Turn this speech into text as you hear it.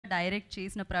Direct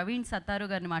చేసిన ప్రవీణ్ సత్తారు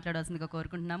గారిని మాట్లాడాల్సిందిగా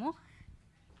కోరుకుంటున్నాము.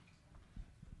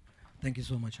 Thank you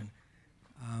so much. And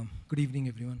good evening,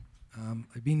 everyone.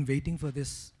 I've been waiting for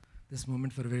this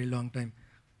moment for a very long time.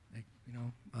 Like, you know,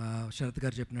 Sharath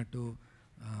gar cheppinattu,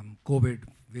 COVID,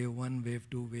 wave 1, wave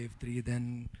 2, wave 3, then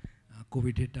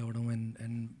COVID hit avadam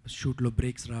and shoot lo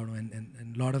breaks raavadam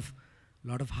and lot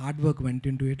of hard work went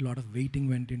into it, lot of waiting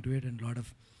went into it, and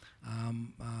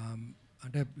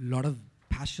lot of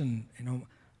passion, you know,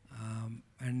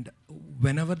 and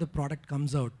whenever the product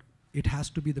comes out, it has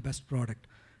to be the best product,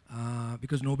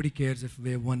 because nobody cares if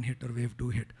wave 1 hit or wave 2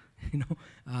 hit. You know,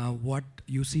 what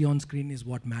you see on screen is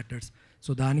what matters. So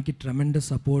daniki tremendous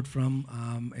support from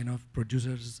you know,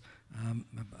 producers,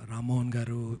 Ramohan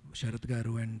garu, Sharath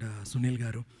garu, and Sunil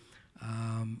garu,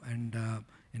 and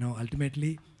you know,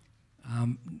 ultimately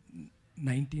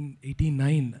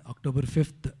 1989 October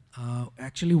 5th,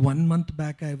 actually 1 month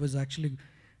back I was actually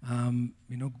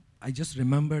you know, I just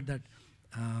remembered that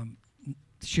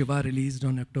Shiva released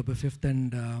on October 5th, and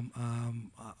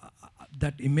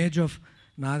that image of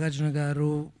Nagarjuna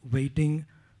garu waiting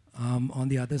on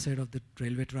the other side of the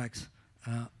railway tracks,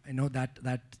 you know,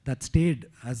 that stayed,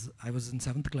 as I was in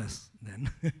 7th class then.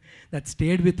 That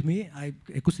stayed with me. I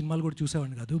ekku cinemalu kuda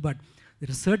chusavanu kadu, but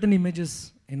there are certain images,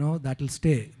 you know, that will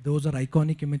stay. Those are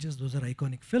iconic images, those are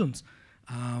iconic films,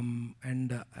 and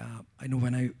I know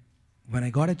when I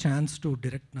got a chance to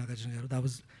direct Nagarjuna garu, that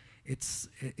was, it's,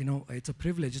 you know, it's a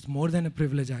privilege. It's more than a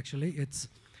privilege actually. It's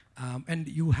and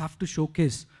you have to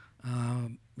showcase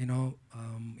you know,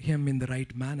 him in the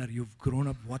right manner. You've grown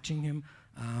up watching him,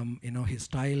 you know, his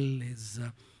style, his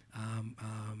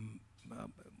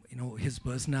you know, his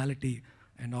personality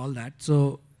and all that. So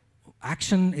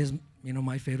action is, you know,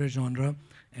 my favorite genre,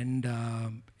 and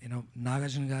you know,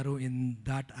 Nagarjuna garu in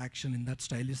that action, in that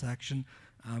stylish action,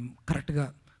 correct ga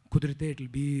kudirite,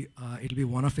 it'll be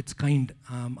one of its kind,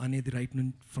 anedi right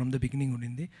from the beginning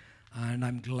unindi, and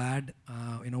I'm glad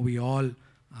you know, we all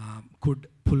could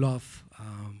pull off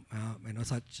you know,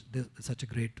 such a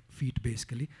great feat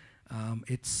basically.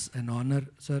 It's an honor,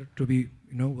 sir, to be,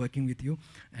 you know, working with you,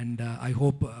 and I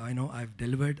hope you know, I've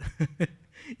delivered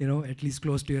you know, at least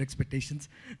close to your expectations,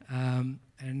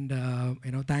 and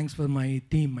you know, thanks for my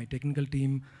team, my technical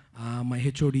team, my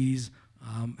HODs,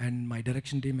 and my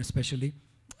direction team especially,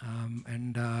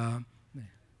 and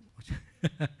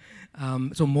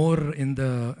so more in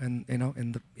the, you know, in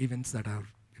the events that are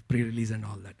pre-release and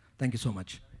all that. Thank you so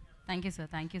much. Thank you, sir.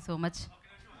 Thank you so much.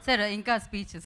 Sir, inka speech